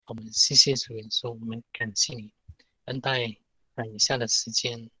我们谢谢主耶稣，我们感谢你恩待以下的时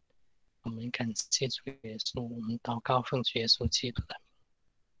间，我们感谢主耶稣，我们祷告奉主耶稣基督的名。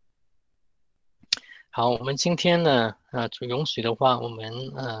好，我们今天呢，主容许的话，我们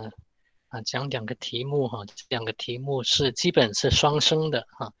讲两个题目哈，这两个题目是基本是双生的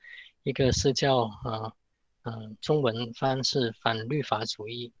哈，一个是叫中文翻是反律法主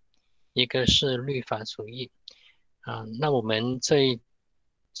义，一个是律法主义那我们这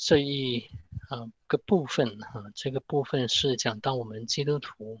一个部分这个部分是讲到我们基督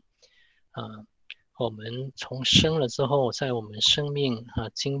徒我们从生了之后，在我们生命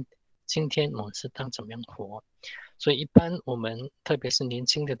今天我们是当怎么样活？所以一般我们特别是年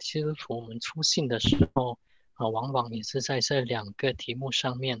轻的基督徒，我们出信的时候往往也是在这两个题目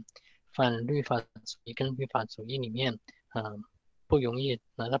上面，反律法主义跟律法主义里面不容易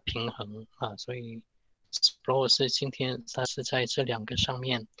拿到平衡所以如果是今天它是在这两个上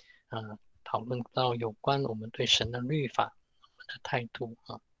面讨论到有关我们对神的律法的态度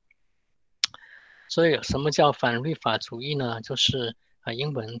所以什么叫反律法主义呢？就是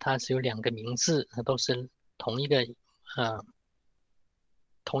英文它只有两个名字，都是同一个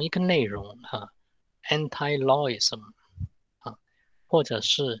内容anti-lawism 或者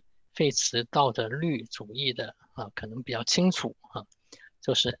是废除道德律主义的可能比较清楚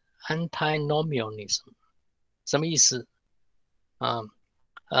就是 antinomianism 什么意思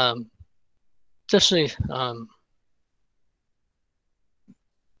这是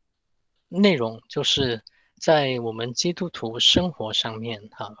内容就是在我们基督徒生活上面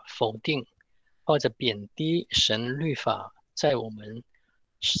否定或者贬低神律法在我们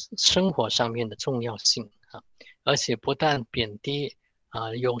生活上面的重要性而且不但贬低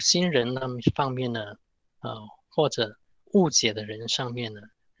有心人那方面呢或者误解的人上面呢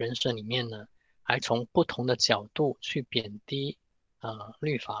人生里面呢还从不同的角度去贬低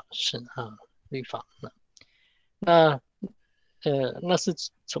律法律法呢那是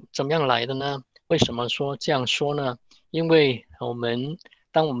怎么样来的呢？为什么说这样说呢？因为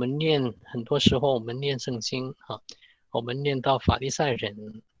当我们很多时候我们念圣经我们念到法利赛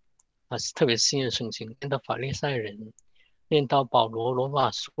人特别是新约圣经，念到法利赛人，念到保罗罗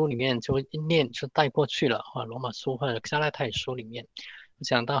马书里面就一念就带过去了罗马书或者加拉太书里面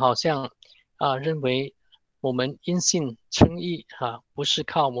讲到好像认为我们因信称义不是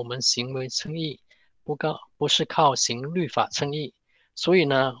靠我们行为称义。不是靠行律法称义，所以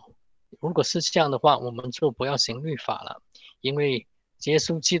呢，如果是这样的话，我们就不要行律法了，因为耶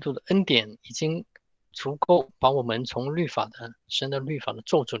稣基督的恩典已经足够把我们从神的律法的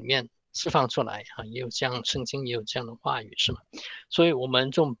咒诅里面释放出来也有这样圣经也有这样的话语是吗？所以我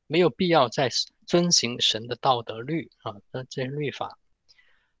们就没有必要再遵行神的道德律这些律法。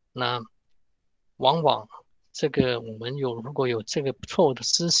那往往我们如果有这个错误的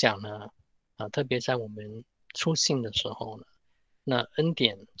思想呢？特别在我们出信的时候呢，那恩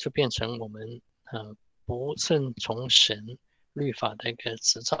典就变成我们不顺从神律法的一个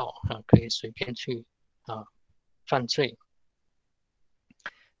执照可以随便去犯罪。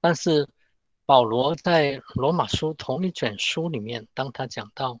但是保罗在罗马书同一卷书里面，当他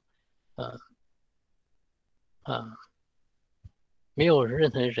讲到没有任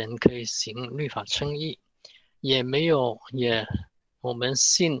何人可以行律法称义，我们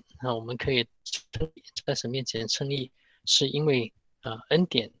信我们可以在神面前称义，是因为恩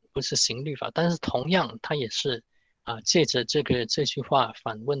典，不是行律法。但是同样，他也是借着这句话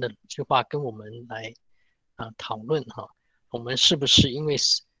反问的句话，跟我们来讨论我们是不是因为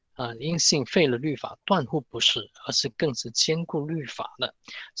因信废了律法？断乎不是，而是更是兼顾律法的。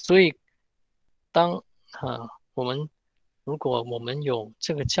所以当如果我们有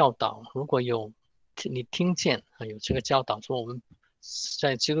这个教导，如果你听见有这个教导说我们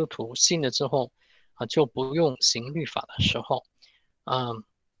在基督徒信了之后就不用行律法的时候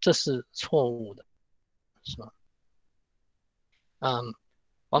这是错误的，是吗？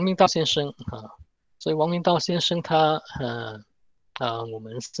王明道先生所以王明道先生他我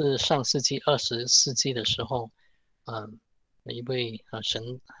们是上世纪20世纪的时候一位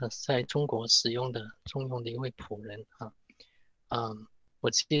神在中国重用的一位仆人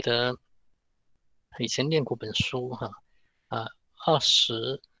我记得以前念过本书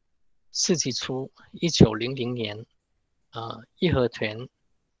20世纪初1900年义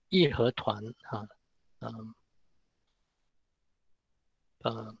和团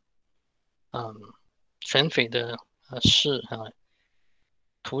全匪的事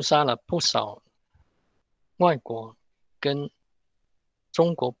屠杀了不少外国跟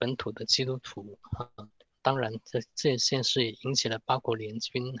中国本土的基督徒当然这件事也引起了八国联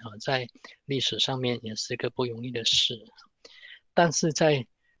军在历史上面也是一个不容易的事。但是在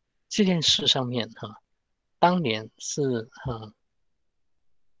这件事上面当年是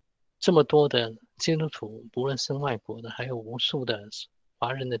这么多的基督徒，不论是外国的，还有无数的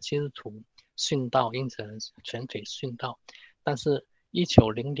华人的基督徒殉道，因着全腿殉道。但是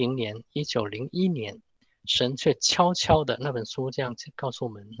1900年、1901年，神却悄悄的那本书这样告诉我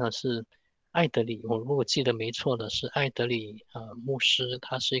们，那是艾德里，我如果记得没错的是艾德里牧师，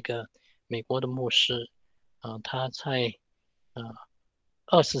他是一个美国的牧师，他在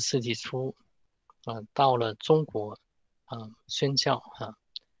20世纪初到了中国宣教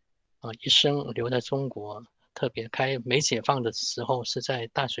一生留在中国，特别没解放的时候是在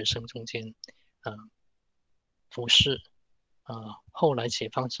大学生中间服侍后来解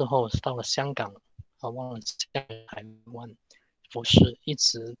放之后是到了香港忘了台湾服侍，一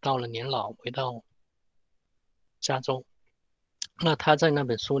直到了年老回到加州。那他在那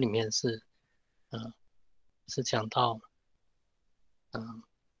本书里面是讲到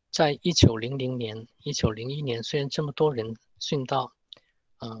在1900年、1901年，虽然这么多人殉道，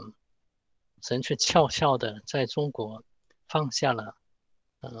神却悄悄的在中国放下了，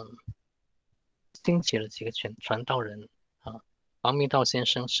兴起了几个传道人王明道先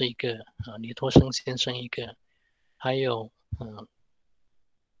生是一个李托生先生一个，还有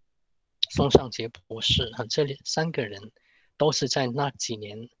宋尚杰博士这3个人都是在那几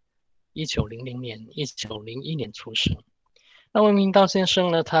年1900年、1901年出生。那王明道先生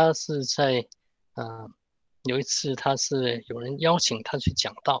呢，他是在有一次他是有人邀请他去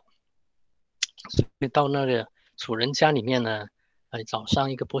讲道，所以到那个主人家里面呢，早上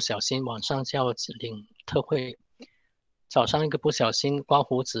一个不小心，晚上就要领特会，早上一个不小心刮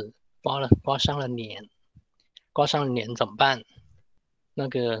胡子，刮伤了脸，刮伤了脸怎么办？那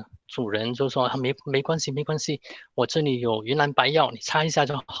个主人就说没关系，我这里有云南白药，你擦一下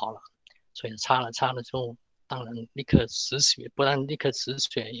就好了。所以擦了就当然立刻止血，不但立刻止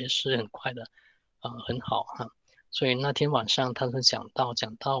血，也是很快的很好所以那天晚上他是讲到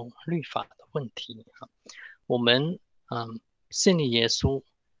律法的问题我们信了耶稣，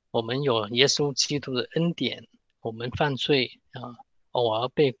我们有耶稣基督的恩典，我们犯罪偶尔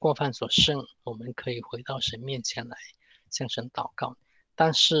被过犯所胜，我们可以回到神面前来向神祷告。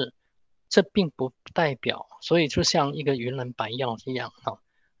但是这并不代表，所以就像一个云南白药一样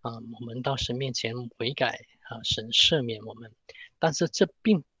我们到神面前悔改神赦免我们。但是这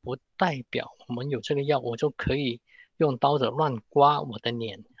并不代表我们有这个药，我就可以用刀子乱刮我的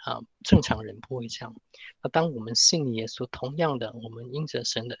脸正常人不会这样。那当我们信耶稣，同样的，我们因着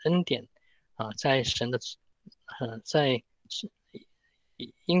神的恩典在神的在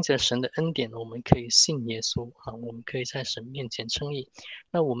因着神的恩典，我们可以信耶稣我们可以在神面前称义。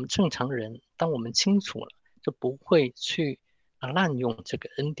那我们正常人，当我们清楚了，就不会去滥用这个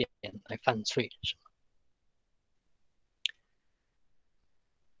恩典来犯罪，是吗？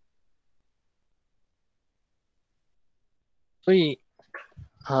所以，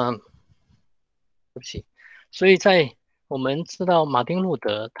对不起，所以在我们知道马丁路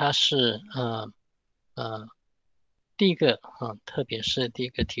德他是第一个特别是第一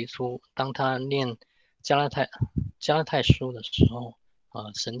个提出，当他念加拉太书的时候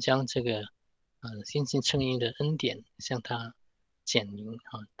神将这个信心称义的恩典向他简明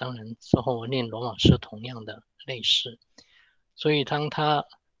当然之后念罗马书同样的类似，所以当他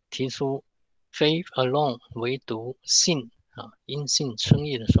提出 faith alone 唯独信因信称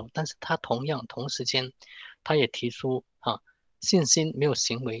义的时候，但是他同时间他也提出信心没有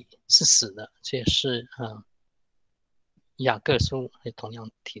行为是死的，这也是雅各书也同样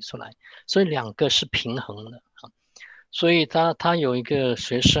提出来，所以两个是平衡的所以他有一个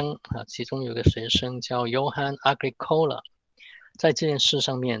学生其中有一个学生叫 Johann Agricola， 在这件事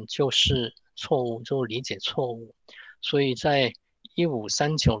上面就是错误，就理解错误，所以在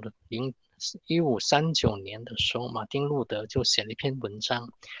1539年的时候，马丁路德就写了一篇文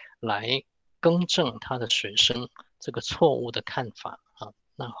章来更正他的学生这个错误的看法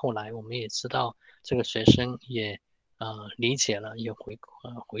那后来我们也知道，这个学生也理解了，也回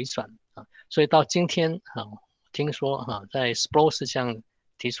转所以到今天听说在 Sproul 这样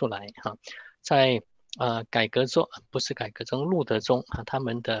提出来在改革中不是改革中，路德中他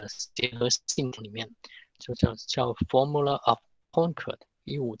们的结合信里面就叫 Formula of Concord，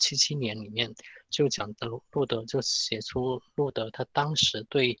 1577年里面就讲的路德就写出路德他当时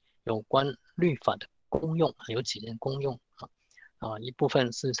对有关律法的功用有几件功用一部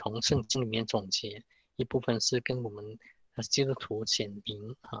分是从圣经里面总结，一部分是跟我们基督徒显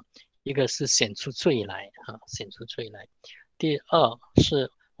明一个是显出罪来显出罪来。第二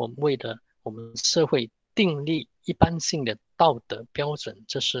是我们为了我们社会订立一般性的道德标准，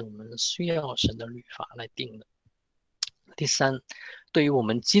这是我们需要神的律法来定的。第三，对于我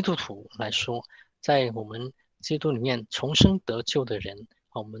们基督徒来说，在我们基督里面重生得救的人，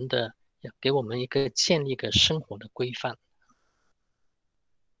我们的给我们建立一个生活的规范。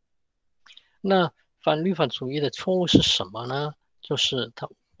那反律法主义的错误是什么呢？就是它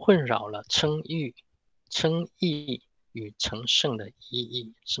混扰了称义与成圣的意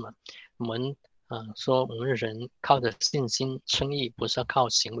义，是吗？我们说我们人靠着信心称义，不是要靠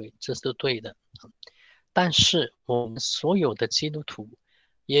行为，这是对的。但是我们所有的基督徒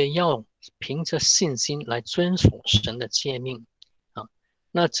也要凭着信心来遵守神的诫命啊。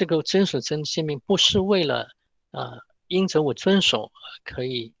那这个遵守神的诫命不是为了因着我遵守可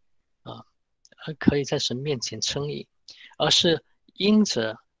以啊可以在神面前称义，而是因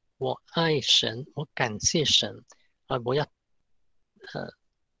着我爱神，我感谢神我要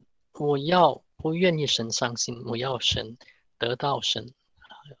我要不愿意神伤心，我要神得到神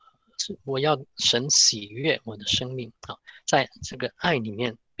我要神喜悦我的生命啊，在这个爱里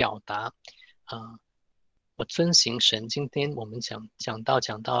面表达我遵行神。今天我们讲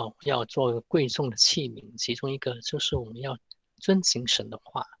到要做贵重的器皿，其中一个就是我们要遵行神的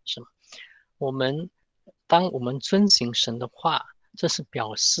话，是吗？当我们遵行神的话，这是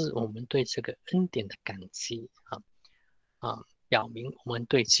表示我们对这个恩典的感激表明我们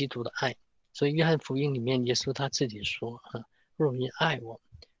对基督的爱。所以约翰福音里面，耶稣他自己说若你爱我，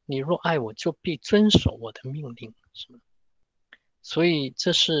你若爱我，就必遵守我的命令，是吗？所以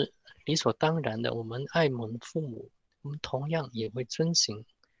这是理所当然的。我们爱我们父母，我们同样也会遵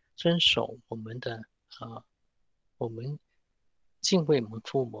守我们的我们敬畏我们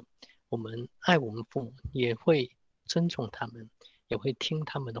父母，我们爱我们父母，也会尊重他们，也会听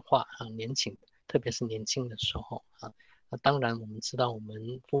他们的话特别是年轻的时候那当然，我们知道我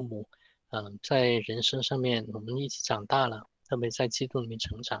们父母在人生上面，我们一起长大了，特别在基督里面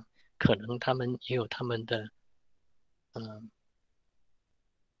成长，可能他们也有他们的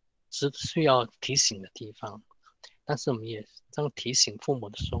是需要提醒的地方，但是我们也当提醒父母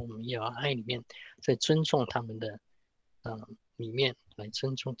的时候，我们也要爱里面，在尊重他们的里面来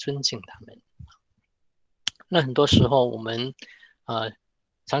尊敬他们。那很多时候我们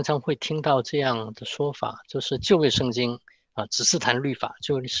常常会听到这样的说法，就是旧约圣经只是谈律法，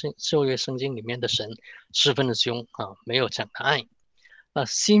旧约圣经里面的神十分的凶没有讲到爱。那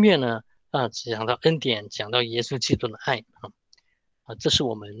新约呢讲到恩典，讲到耶稣基督的爱这是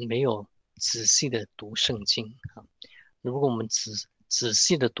我们没有仔细的读圣经如果我们仔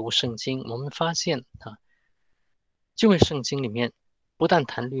细的读圣经，我们发现旧约圣经里面不但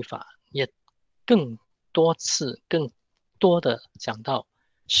谈律法，也更更多的讲到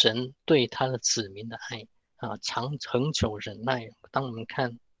神对他的子民的爱恒久忍耐。当我们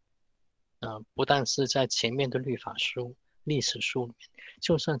看不但是在前面的律法书、历史书里面，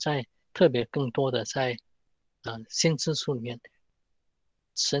就算在特别更多的在先知书里面，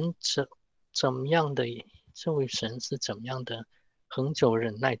神怎么样的这位神是怎么样的恒久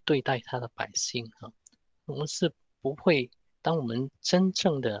忍耐对待他的百姓我们是不会，当我们真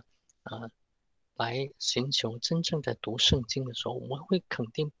正的来寻求真正的读圣经的时候，我们会肯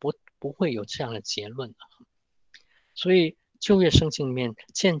定不会有这样的结论所以旧约圣经里面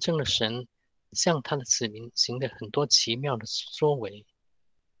见证了神向他的子民行的很多奇妙的作为，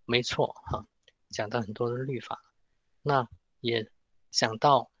没错讲到很多的律法，那也想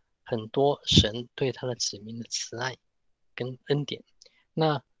到很多神对他的子民的慈爱跟恩典。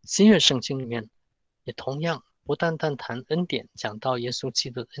那新约圣经里面也同样不单单谈恩典，讲到耶稣基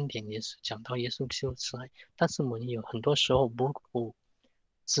督的恩典，也是讲到耶稣基督的慈爱。但是我们有很多时候不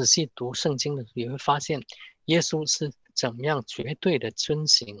仔细读圣经的时候，也会发现耶稣是怎么样绝对的遵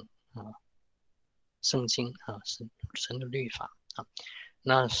行圣经是神的律法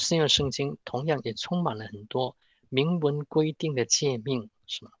那新约圣经同样也充满了很多明文规定的诫命，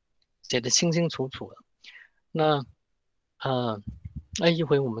是吗？写得清清楚楚的。那一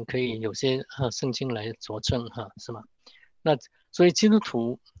会我们可以有些圣经来佐证是吗？那所以基督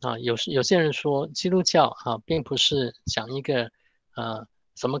徒有些人说基督教并不是讲一个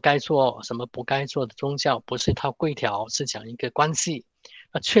什么该做什么不该做的宗教，不是一套规条，是讲一个关系。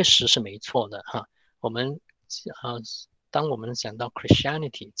那确实是没错的我们当我们讲到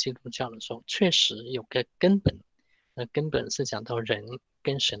Christianity 基督教的时候，确实有个根本，那根本是讲到人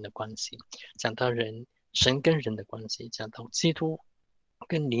跟神的关系，讲到神跟人的关系，讲到基督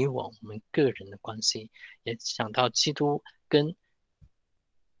跟我们个人的关系，也讲到基督跟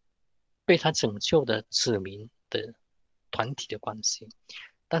被他拯救的子民的团体的关系。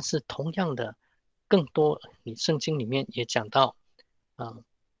但是同样的，更多你圣经里面也讲到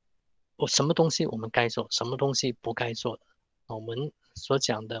我什么东西我们该做，什么东西不该做的我们所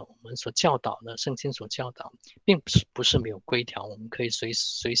讲的，我们所教导的，圣经所教导，并不是没有规条，我们可以随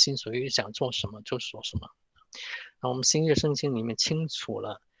心所欲想做什么就做什么。那我们新约圣经里面清楚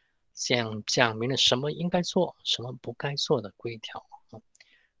了讲明了什么应该做，什么不该做的规条啊。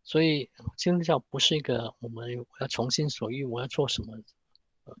所以基督教不是一个我要从心所欲，我要做什么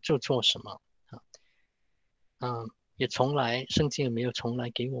就做什么啊。也圣经也没有从来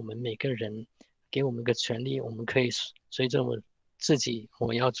给我们每个人给我们一个权利，我们可以随着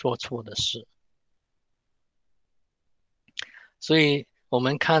我要做错的事。所以我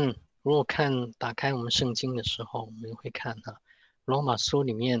们如果打开我们圣经的时候，我们会看罗马书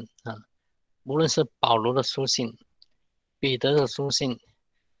里面无论是保罗的书信、彼得的书信、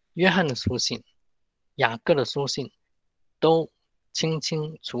约翰的书信、雅各的书信，都清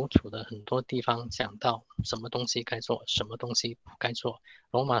清楚楚的很多地方讲到什么东西该做，什么东西不该做。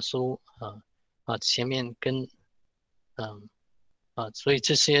罗马书前面所以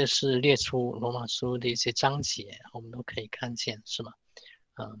这些是列出罗马书的一些章节，我们都可以看见，是吗？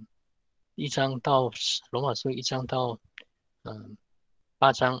罗马书1章到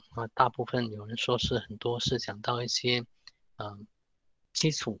8章大部分有人说是很多是讲到一些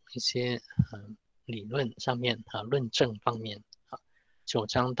基础一些理论上面论证方面9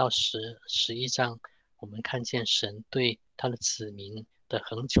章到11章，我们看见神对他的子民的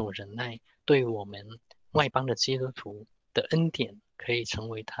恒久忍耐，对我们外邦的基督徒的恩典，可以成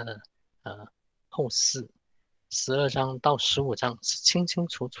为他的后嗣。12章到15章是清清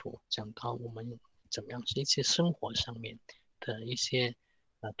楚楚讲到我们怎么样是一些生活上面的一些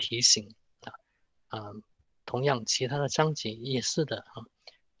提醒同样其他的章节也是的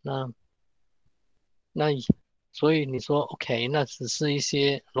那所以你说 OK， 那只是一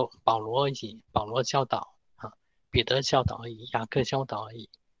些保罗教导彼得教导而已，雅各教导而已。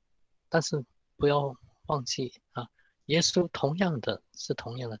但是不要忘记耶稣同样的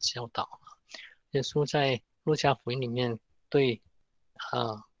教导耶稣在路加福音里面对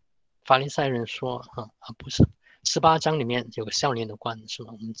法利赛人说不是18章里面有个少年的官是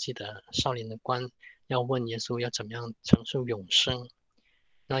吗？我们记得少年的官要问耶稣要怎么样承受永生，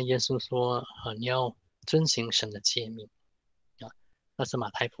那耶稣说你要遵行神的诫命那是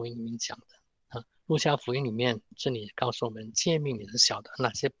马太福音里面讲的路加福音里面这里告诉我们诫命你是晓得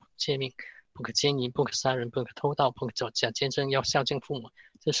哪些诫命，不可奸淫，不可杀人，不可偷盗，不可作假见证，要孝敬父母，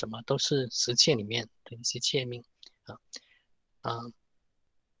这什么都是十诫里面的一些诫命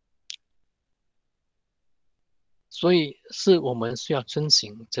所以是我们需要遵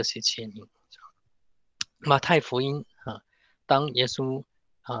行这些诫命。马太福音当耶稣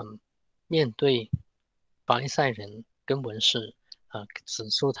面对法利赛人跟文士指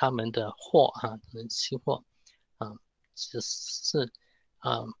出他们的欺货只是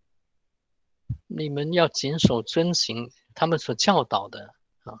你们要谨守遵行他们所教导的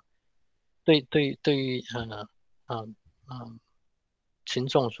对于群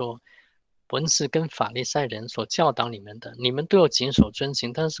众说，文士跟法利赛人所教导你们的，你们都要谨守遵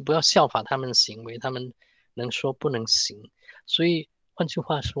行，但是不要效法他们的行为，他们能说不能行。所以换句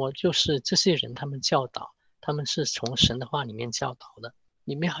话说，就是这些人他们教导，他们是从神的话里面教导的，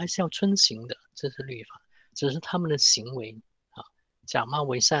你们还是要遵行的，这是律法。只是他们的行为假冒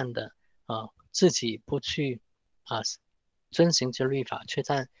为善的自己不去遵行这律法，却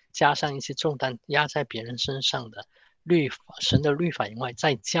加上一些重担压在别人身上的神的律法以外，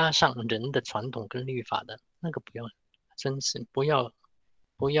再加上人的传统跟律法的那个，不要真是不要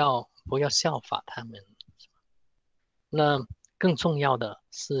效法他们。那更重要的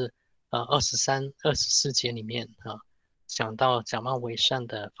是23、24节里面讲到假冒为善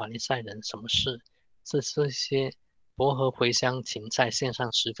的法利赛人什么事？这些薄荷茴香芹菜献上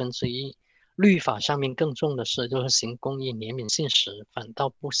1/10。律法上面更重的是，就是行公义、怜悯、信实，反倒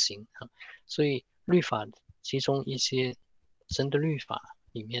不行所以律法其中一些神的律法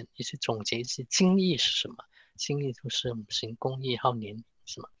里面一些总结一些精义是什么？精义就是行公义、好怜悯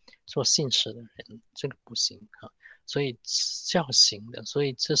什么，做信实的人，这个不行所以是要行的。所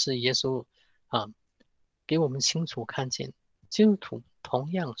以这是耶稣给我们清楚看见，基督徒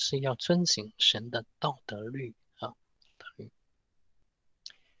同样是要遵行神的道德律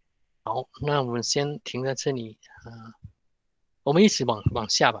好，那我们先停在这里我们一起往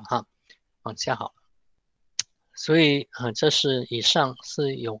下吧往下好。所以这是以上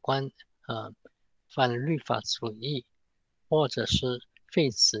是有关反律法主义或者是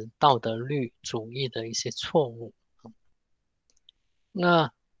废止道德律主义的一些错误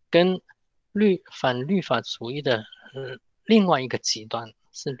那跟反律法主义的另外一个极端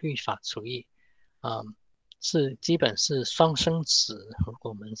是律法主义是基本是双生子。如果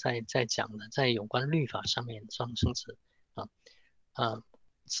我们在讲的，在有关律法上面双生子啊，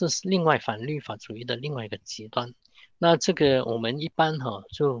是另外反律法主义的另外一个极端。那这个我们一般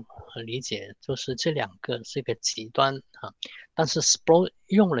就理解就是这两个是一个极端但是 Sproul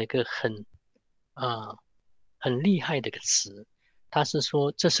用了一个啊很厉害的一个词，他是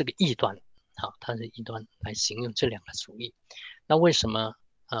说这是个异端，它是异端来形容这两个主义。那为什么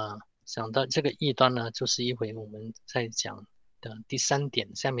想到这个异端呢？就是因为我们在讲的第三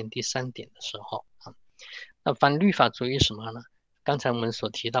点，下面第三点的时候那反律法主义什么呢？刚才我们所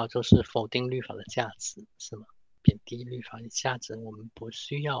提到就是否定律法的价值，是吗？贬低律法的价值，我们不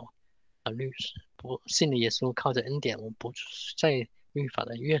需要律师，不信了耶稣，靠着恩典，我们不在律法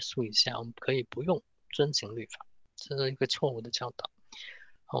的约束以下，我们可以不用遵行律法，这是一个错误的教导，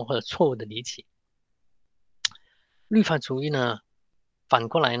或者错误的理解。律法主义呢，反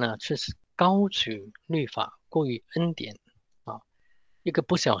过来呢，却是高举律法过于恩典一个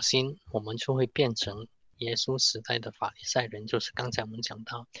不小心，我们就会变成耶稣时代的法利赛人，就是刚才我们讲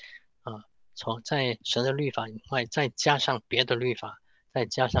到从在神的律法以外，再加上别的律法，再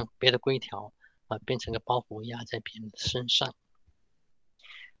加上别的规条变成个包袱压在别人的身上。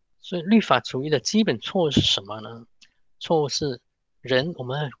所以律法主义的基本错误是什么呢？错误是我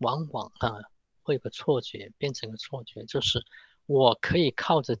们往往会有个错觉，变成个错觉，就是我可以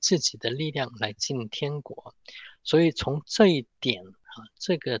靠着自己的力量来进天国。所以从这一点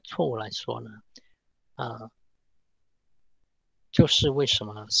这个错误来说呢，就是为什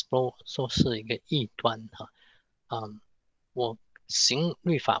么 Sproul 说是一个异端我行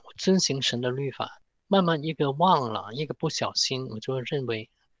律法，我遵行神的律法，慢慢一个忘了，一个不小心，我就会认为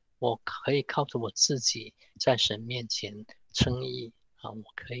我可以靠着我自己在神面前称义我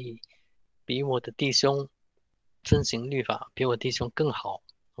可以比我的弟兄遵行律法，比我弟兄更好，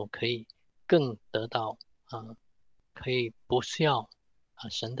我可以更得到可以不需要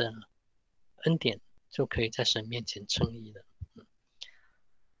神的恩典，就可以在神面前称义的。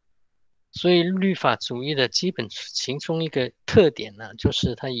所以律法主义的基本其中一个特点呢，就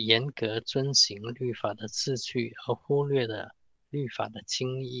是它严格遵行律法的字句，而忽略了律法的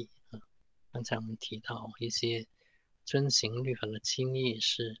精义刚才我们提到一些遵行律法的精义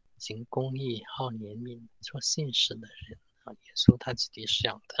是行公义、好怜悯、做信实的人耶稣他自己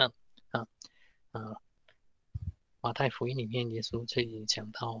想的啊啊。马太福音里面，耶稣这里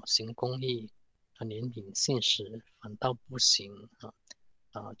讲到行公义怜悯、信实，反倒不行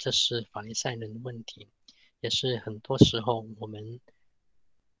这是法利赛人的问题，也是很多时候我们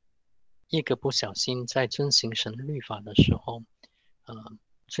一个不小心在遵行神律法的时候，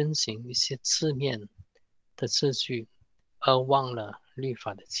遵行一些字面的字句，而忘了律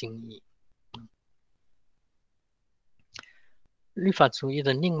法的精义。律法主义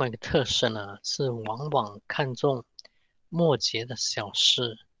的另外一个特色呢，是往往看重末节的小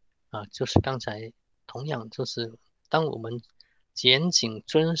事就是刚才同样就是当我们严谨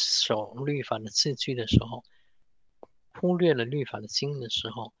遵守律法的字句的时候，忽略了律法的经的时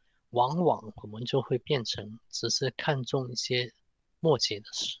候，往往我们就会变成只是看重一些末节的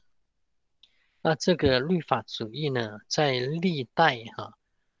事。那这个律法主义呢，在历代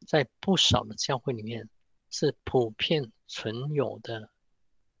在不少的教会里面是普遍存有的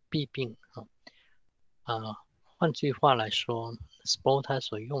弊病换句话来说 ，Sproul 他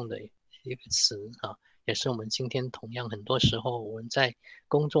所用的一个词也是我们今天同样很多时候我们在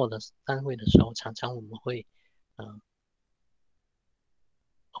工作的单位的时候，常常我们会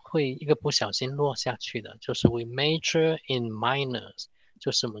一个不小心落下去的，就是 we major in minors，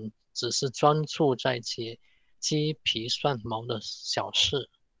就是我们只是专注在一些鸡皮蒜毛的小事，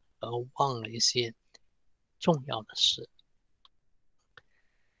而忘了一些重要的事。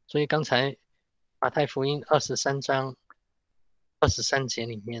所以刚才马太福音23章23节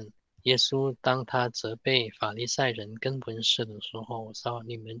里面，耶稣当他责备法利赛人跟文士的时候，说：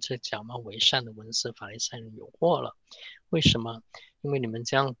你们这假冒为善的文士法利赛人有祸了。为什么？因为你们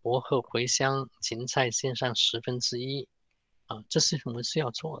将薄荷、茴香、芹菜献上1/10这是我们是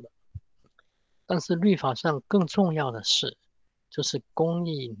要做的。但是律法上更重要的是，就是公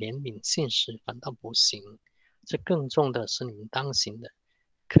义、怜悯、信实，反倒不行。这更重的是你们当行的，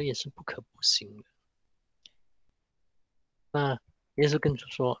可也是不可不行的。那耶稣跟着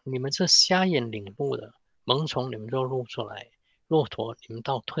说：你们这瞎眼领路的，萌虫你们就露出来，骆驼你们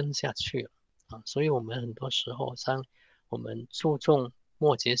倒吞下去了所以我们很多时候，当我们注重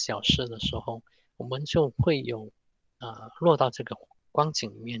末节小事的时候，我们就会有落到这个光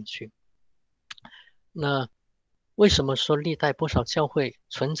景里面去。那为什么说历代不少教会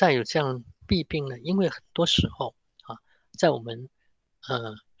存在有这样弊病呢？因为很多时候在我们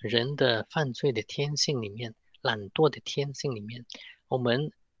人的犯罪的天性里面，懒惰的天性里面，我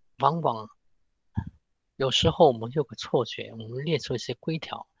们往往有时候我们有个错觉，我们列出一些规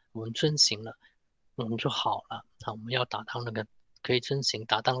条，我们遵行了，我们就好了啊。我们要达到那个可以遵行，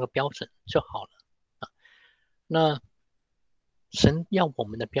达到那个标准就好了啊。那神要我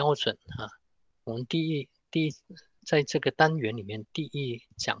们的标准啊，我们第一在这个单元里面，第一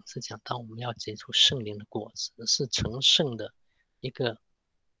讲是讲到我们要结出圣灵的果子，是成圣的一个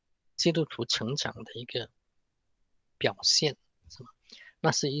基督徒成长的一个表现，是吗？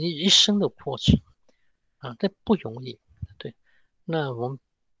那是一生的过程啊，这不容易。对，那我们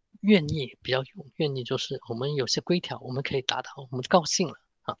比较愿意，就是我们有些规条我们可以达到，我们高兴了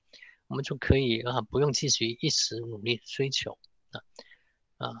啊，我们就可以不用继续一直努力追求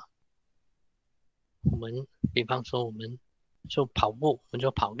啊。我们比方说，我们就跑步，我们就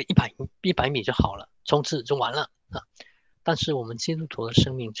跑个100米就好了，冲刺就完了啊。但是我们基督徒的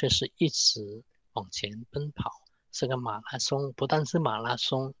生命却是一直往前奔跑，是个马拉松，不但是马拉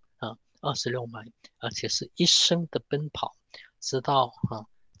松啊，26迈，而且是一生的奔跑，直到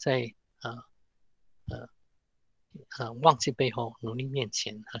在啊忘记背后，努力面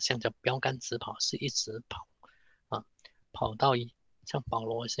前啊，像叫标杆直跑，是一直跑啊，跑到像保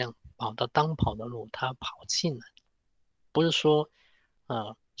罗这样跑到当跑的路，他跑尽了。不是说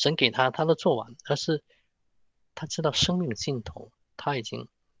神给他都做完，而是他知道生命的尽头，他已经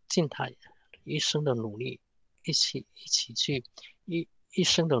尽他一生的努力，一起去一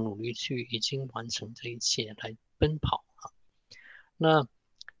生的努力去已经完成这一切来奔跑啊。那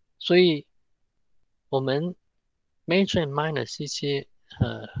所以我们 major and minor 是一些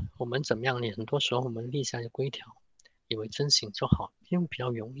我们怎么样呢？很多时候我们立下的规条，以为遵行就好，因为比较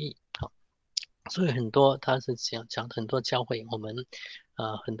容易啊。所以很多他是讲很多教会，我们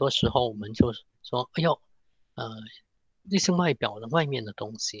很多时候我们就说，哎呦，呃，这是外面的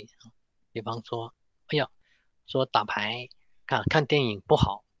东西啊，比方说，哎呀，说打牌、看电影不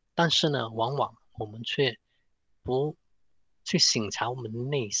好，但是呢，往往我们却不去省察我们的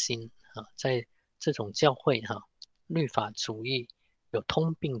内心啊，在这种教会律法主义有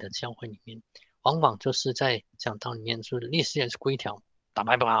通病的教会里面，往往就是在讲道里面就是历史也是规条，打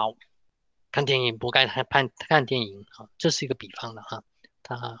牌不好。看电影不该看电影啊，这是一个比方了哈，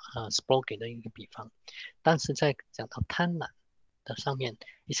他Sproul 给的一个比方，但是在讲到贪婪的上面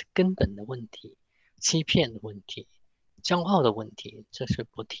一些根本的问题、欺骗的问题、骄傲的问题，这是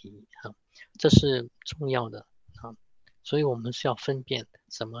不提啊，这是重要的啊，所以我们需要分辨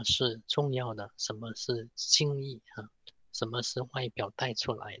什么是重要的，什么是轻易啊，什么是外表带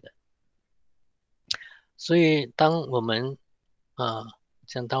出来的。所以当我们呃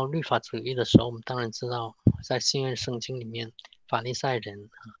讲到律法主义的时候，我们当然知道，在新约圣经里面，法利赛人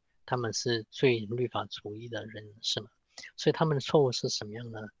他们是最律法主义的人，是吗？所以他们的错误是什么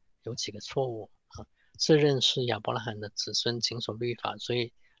样呢？有几个错误自认是亚伯拉罕的子孙，谨守律法，所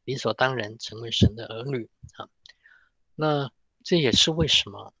以理所当然成为神的儿女啊。那这也是为什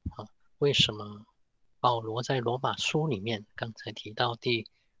么为什么保罗在罗马书里面刚才提到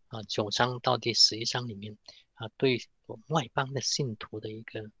9章到第11章里面对外邦的信徒的一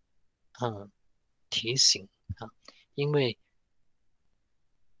个提醒因为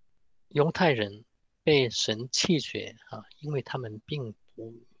犹太人被神弃绝因为他们并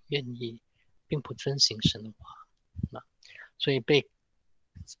不愿意，并不遵行神的话所以被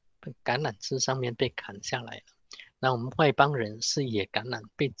橄榄枝上面被砍下来了。那我们外邦人是野橄榄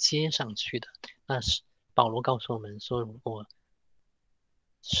被接上去的。那是保罗告诉我们说，如果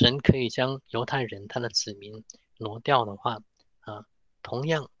神可以将犹太人他的子民挪掉的话，同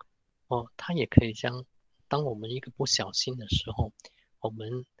样他也可以将当我们一个不小心的时候，我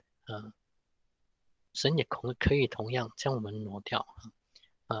们神也可以同样将我们挪掉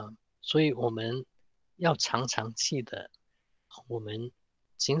所以我们要常常记得，我们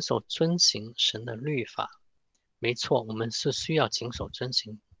谨守遵行神的律法。没错，我们是需要谨守遵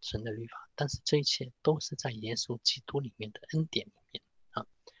行神的律法，但是这一切都是在耶稣基督里面的恩典里面啊。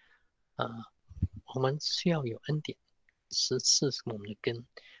我们需要有恩典，是我们的根，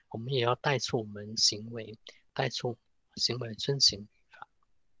我们也要带出我们行为，带出行为遵行律法。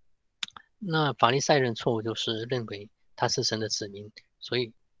那法利赛人错误就是认为他是神的子民，所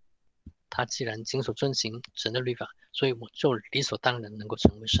以他既然谨守遵行神的律法，所以我就理所当然能够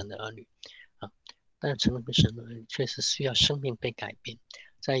成为神的儿女但是成为神的儿女却是需要生命被改变，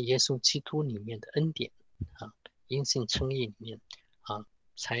在耶稣基督里面的恩典因信称义里面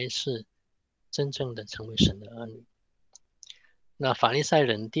才是真正的成为神的儿女。那法利赛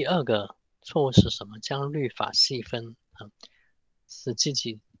人第二个错误是什么？将律法细分使自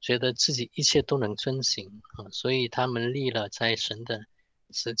己觉得自己一切都能遵行所以他们立了在神的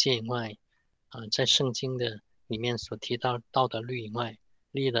实践以外在圣经的里面所提到道德律以外，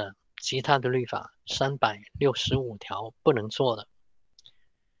立了其他的律法365条不能做的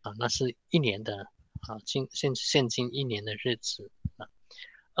那是一年的现今一年的日子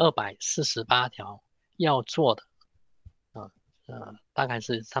248条要做的大概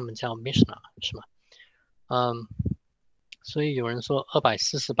是他们叫 Mishnah 是吗？所以有人说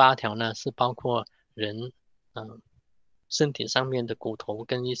248条呢是包括人身体上面的骨头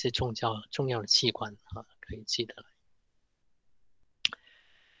跟一些重要的器官可以记得来。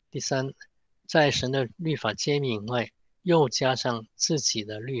第三，在神的律法诫命以外，又加上自己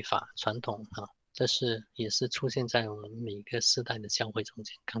的律法传统这也是出现在我们每个世代的教会中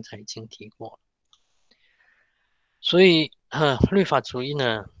间，刚才已经提过。所以律法主义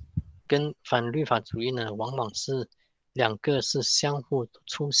呢跟反律法主义呢往往是两个是相互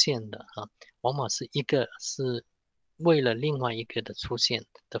出现的往往是一个是为了另外一个的出现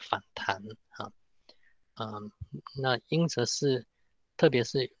的反弹那因则是特别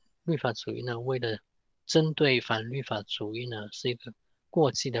是律法主义呢为了针对反律法主义呢是一个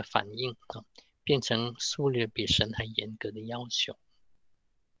过激的反应变成树立了比神还严格的要求，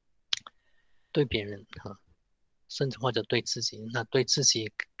对别人甚至或者对自己，那对自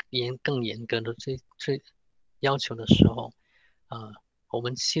己更严格的追要求的时候我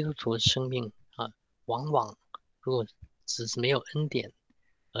们基督徒的生命往往如果只是没有恩典，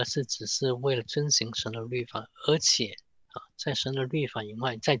而是只是为了遵行神的律法，而且在神的律法以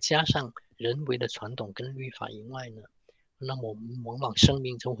外，再加上人为的传统跟律法以外呢，那么我们往往生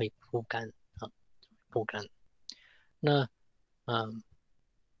命就会枯干枯干。那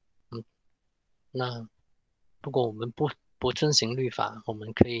那如果我们不遵行律法，我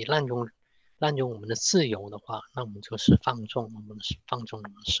们可以滥用我们的自由的话，那我们就是放纵我们的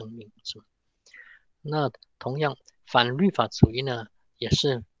生命，是吧？那同样，反律法主义呢，也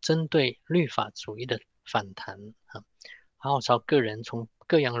是针对律法主义的反弹号召个人从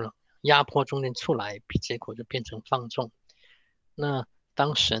各样的压迫中间出来，结果就变成放纵。那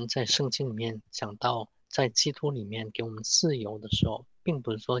当神在圣经里面讲到在基督里面给我们自由的时候，并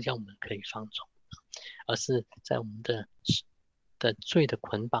不是说让我们可以放纵，而是在我们的罪的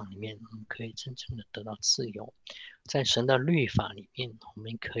捆绑里面，我们可以真正的得到自由。在神的律法里面，我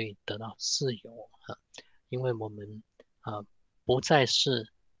们可以得到自由因为我们不再是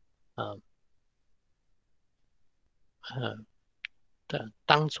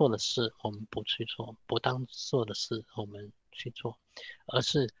当做的事我们不去做，不当做的事我们去做，而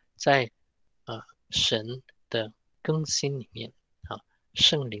是在神的更新里面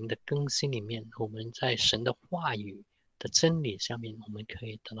圣灵的更新里面，我们在神的话语的真理下面，我们可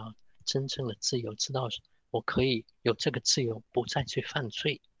以得到真正的自由，知道我可以有这个自由，不再去犯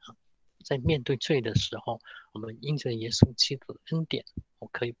罪在面对罪的时候，我们因着耶稣基督的恩典，我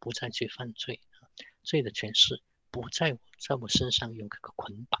可以不再去犯罪罪的权势不在我身上有个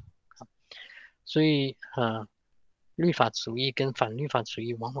捆绑所以律法主义跟反律法主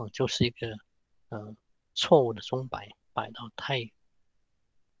义往往就是一个错误的钟摆到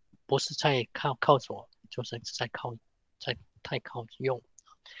不是在靠左，就是太靠右。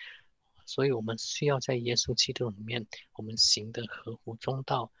所以我们需要在耶稣基督里面，我们行得合乎中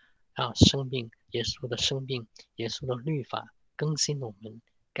道生命，耶稣的生命，耶稣的律法更新我们，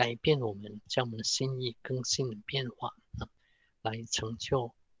改变我们，将我们的心意更新的变化来成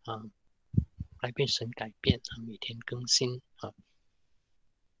就来被神改变每天更新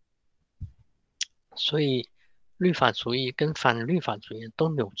所以律法主义跟反律法主义都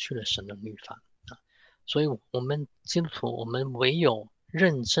扭曲了神的律法所以我们基督徒，我们唯有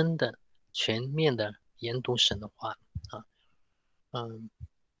认真的、全面的研读神的话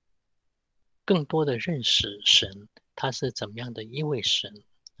更多的认识神，他是怎么样的一位神。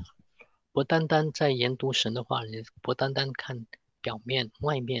不单单在研读神的话，也不单单看表面、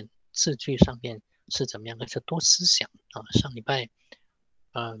外面字句上面是怎么样，而且多思想上礼拜，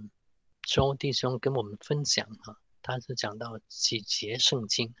周弟兄跟我们分享他是讲到几节圣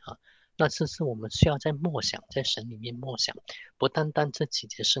经那这是我们需要在默想，在神里面默想，不单单这几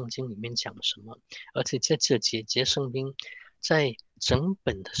节圣经里面讲什么，而且在这几节圣经，在整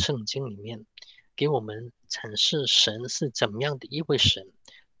本的圣经里面，给我们阐释神是怎么样的一位神，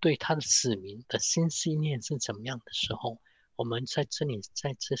对他的子民的心思念是怎么样的时候，我们在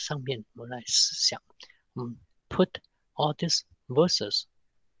这上面我们来思想，put all these verses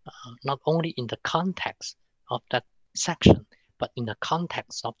not only in the context of that section, but in the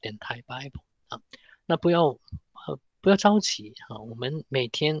context of the entire Bible 那不要着急我们每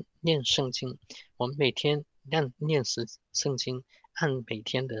天念圣经，我们每天念圣经，按每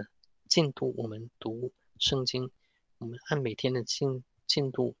天的进度我们读圣经，我们按每天的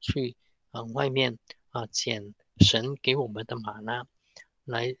进度去外面捡神给我们的玛纳，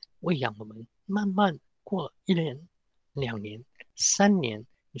来喂养我们，慢慢过1年、2年、3年，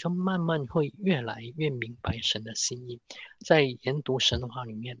你就慢慢会越来越明白神的心意。在研读神的话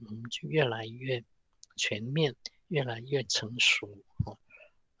里面，我们就越来越全面，越来越成熟。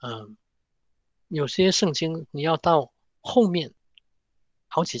有些圣经你要到后面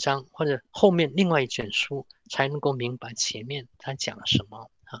好几章，或者后面另外一卷书，才能够明白前面他讲什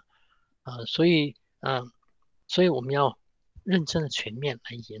么所以所以我们要认真的全面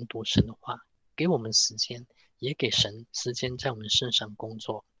来研读神的话，给我们时间，也给神时间在我们身上工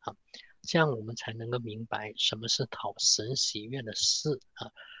作这样我们才能够明白什么是讨神喜悦的事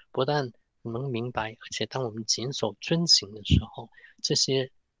不但能明白，而且当我们谨守遵行的时候，这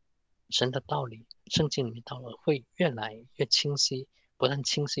些神的道理，圣经里面道理会越来越清晰，不但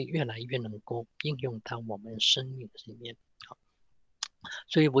清晰，越来越能够应用到我们生命里面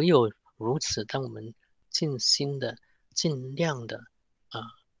所以唯有如此，当我们尽心的、尽量的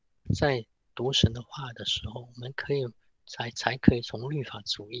在读神的话的时候，我们才可以从律法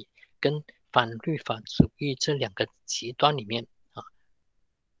主义跟反律法主义这2个极端里面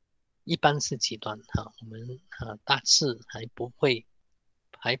一般是极端我们大致还不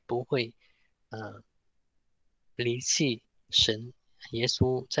会离弃神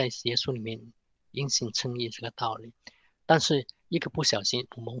在耶稣里面因信称义这个道理，但是一个不小心，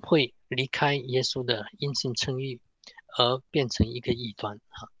我们会离开耶稣的因信称义，而变成一个异端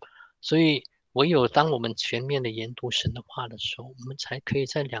所以唯有当我们全面的研读神的话的时候，我们才可以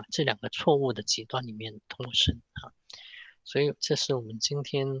在这两个错误的极端里面通神所以这是我们今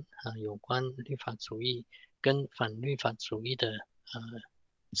天有关律法主义跟反律法主义的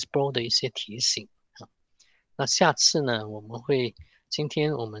Sproul 的一些提醒那下次呢，今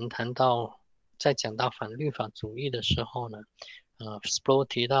天我们在讲到反律法主义的时候呢Sproul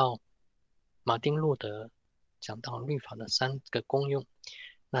提到马丁路德讲到律法的3个功用。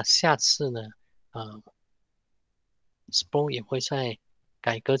那下次呢Sproul 也会在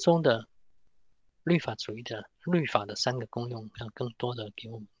改革中的律法主义的律法的3个功用，要更多的给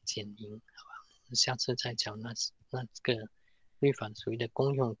我们简明，好吧？我们下次再讲那个律法主义的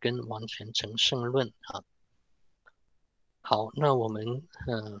功用跟完全成圣论好，那我们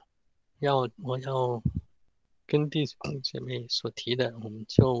我要跟弟兄姐妹所提的，我们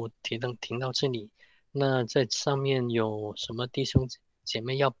就停到这里。那在上面有什么弟兄姐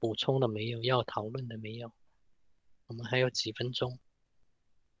妹要补充的没有？要讨论的没有？我们还有几分钟。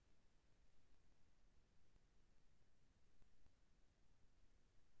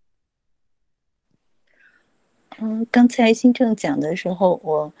刚才新政讲的时候，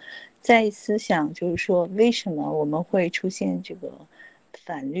我在思想，就是说，为什么我们会出现这个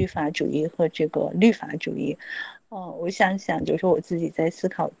反律法主义和这个律法主义？我想想，就是说我自己在思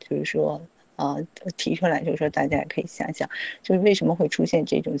考，就是说，提出来，就是说大家也可以想想，就是为什么会出现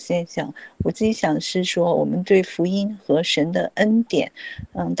这种现象？我自己想是说，我们对福音和神的恩典，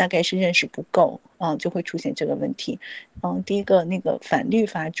大概是认识不够，就会出现这个问题。第一个那个反律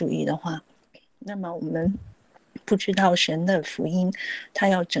法主义的话，那么我们不知道神的福音，他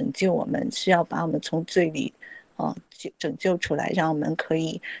要拯救我们，是要把我们从罪里拯救出来，让我们可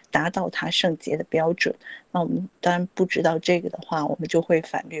以达到他圣洁的标准。那我们当然不知道这个的话，我们就会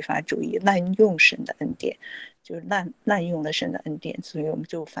反律法主义，滥用神的恩典，就是滥用了神的恩典，所以我们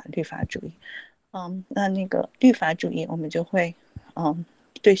就反律法主义。那个律法主义，我们就会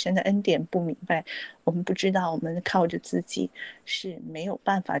对神的恩典不明白，我们不知道我们靠着自己是没有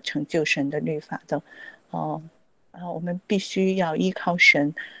办法成就神的律法的，我们必须要依靠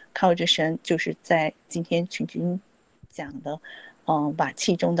神，靠着神，就是在今天群君讲的，瓦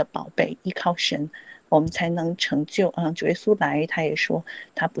器中的宝贝，依靠神，我们才能成就。主耶稣来，他也说，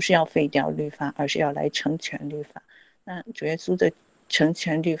他不是要废掉律法，而是要来成全律法。那主耶稣的成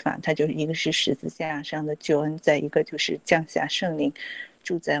全律法，它就是一个是十字架上的救恩，再一个就是降下圣灵，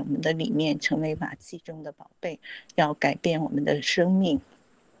住在我们的里面，成为瓦器中的宝贝，要改变我们的生命。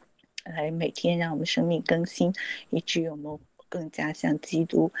来每天让我们生命更新，以至于我们更加像基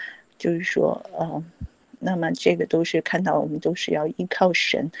督。就是说，那么这个都是看到我们都是要依靠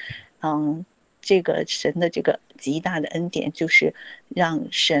神，这个神的这个极大的恩典，就是让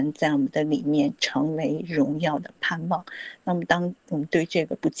神在我们的里面成为荣耀的盼望。那么当我们对这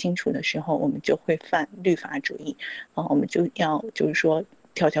个不清楚的时候，我们就会犯律法主义我们就要就是说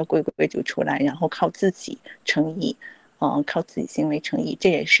条条规规就出来，然后靠自己成义。靠自己行为成义，这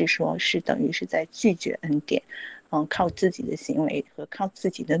也是说是等于是在拒绝恩典，靠自己的行为和靠自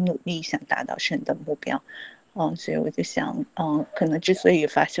己的努力想达到神的目标，所以我就想，可能之所以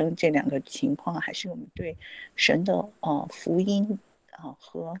发生这2个情况，还是我们对神的福音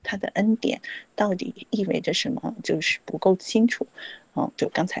和他的恩典到底意味着什么，就是不够清楚。就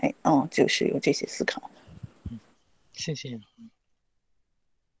刚才就是有这些思考。谢谢。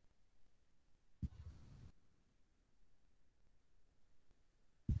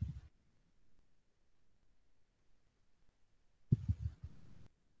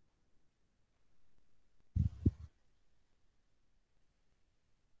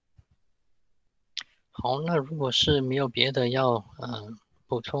好，那如果是没有别的要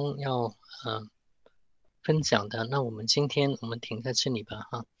补充要分享的，那我们今天我们停在这里吧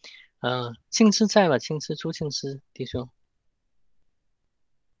哈。庆之在吧？庆之朱庆之弟兄，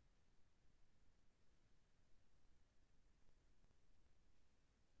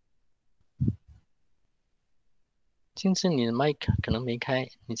庆之你的麦可能没开，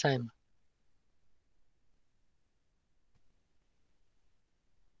你在吗？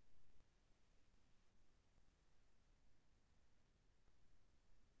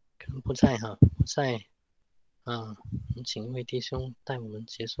可能不在哈，不在。我们请一位弟兄带我们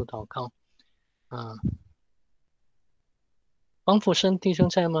结束祷告。汪福生弟兄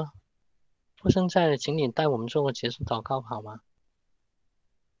在吗？福生在的，请你带我们做个结束祷告好吗？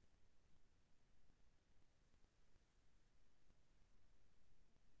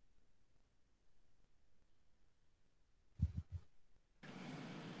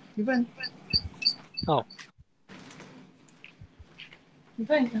你问，哦，你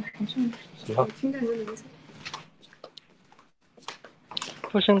问一下，好像我听到你的名字。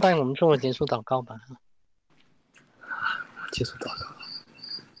福生带我们做个结束祷告吧。结束祷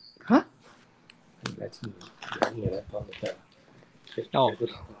告啊！你来听，你来帮我带。哦，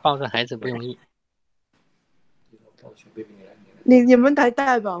抱着孩子不容易。你们来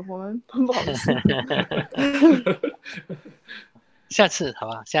带吧，我们不好意思。下次好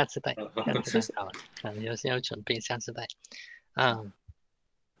吧，下次带，谢谢。好吧，要准备下次带。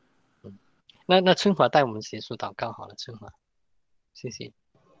那春华带我们结束祷告好了，春华，谢谢。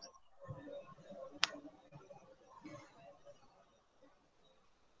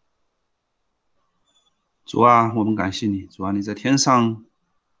主啊，我们感谢你，主啊，你在天上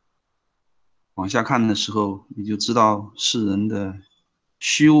往下看的时候，你就知道世人的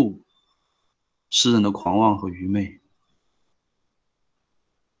虚无，世人的狂妄和愚昧。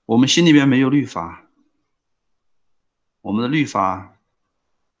我们心里边没有律法，我们的律法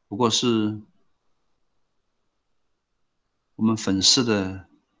不过是我们粉饰的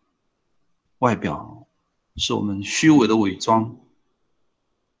外表，是我们虚伪的伪装。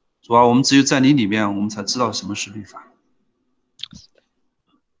主啊，我们只有在你里面，我们才知道什么是律法。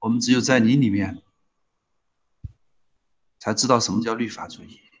我们只有在你里面，才知道什么叫律法主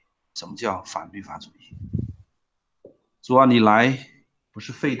义，什么叫反律法主义。主啊，你来不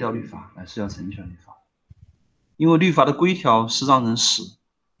是废掉律法，而是要成全律法。因为律法的规条是让人死，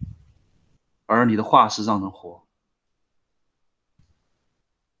而你的话是让人活。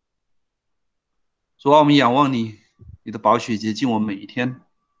主啊，我们仰望你，你的宝血洁净我们每一天，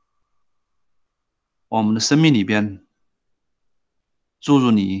往我们的生命里边注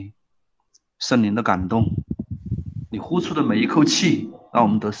入你圣灵的感动，你呼出的每一口气，让我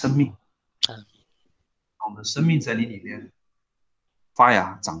们得生命，让我们的生命在你里边发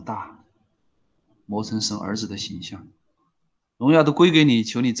芽长大，磨成神儿子的形象。荣耀都归给你，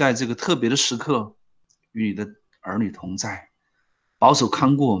求你在这个特别的时刻与你的儿女同在，保守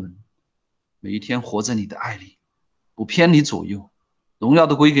看顾我们，每一天活在你的爱里，不偏离左右。荣耀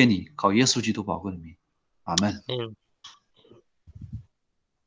都归给你，靠耶稣基督宝贵的名，阿们。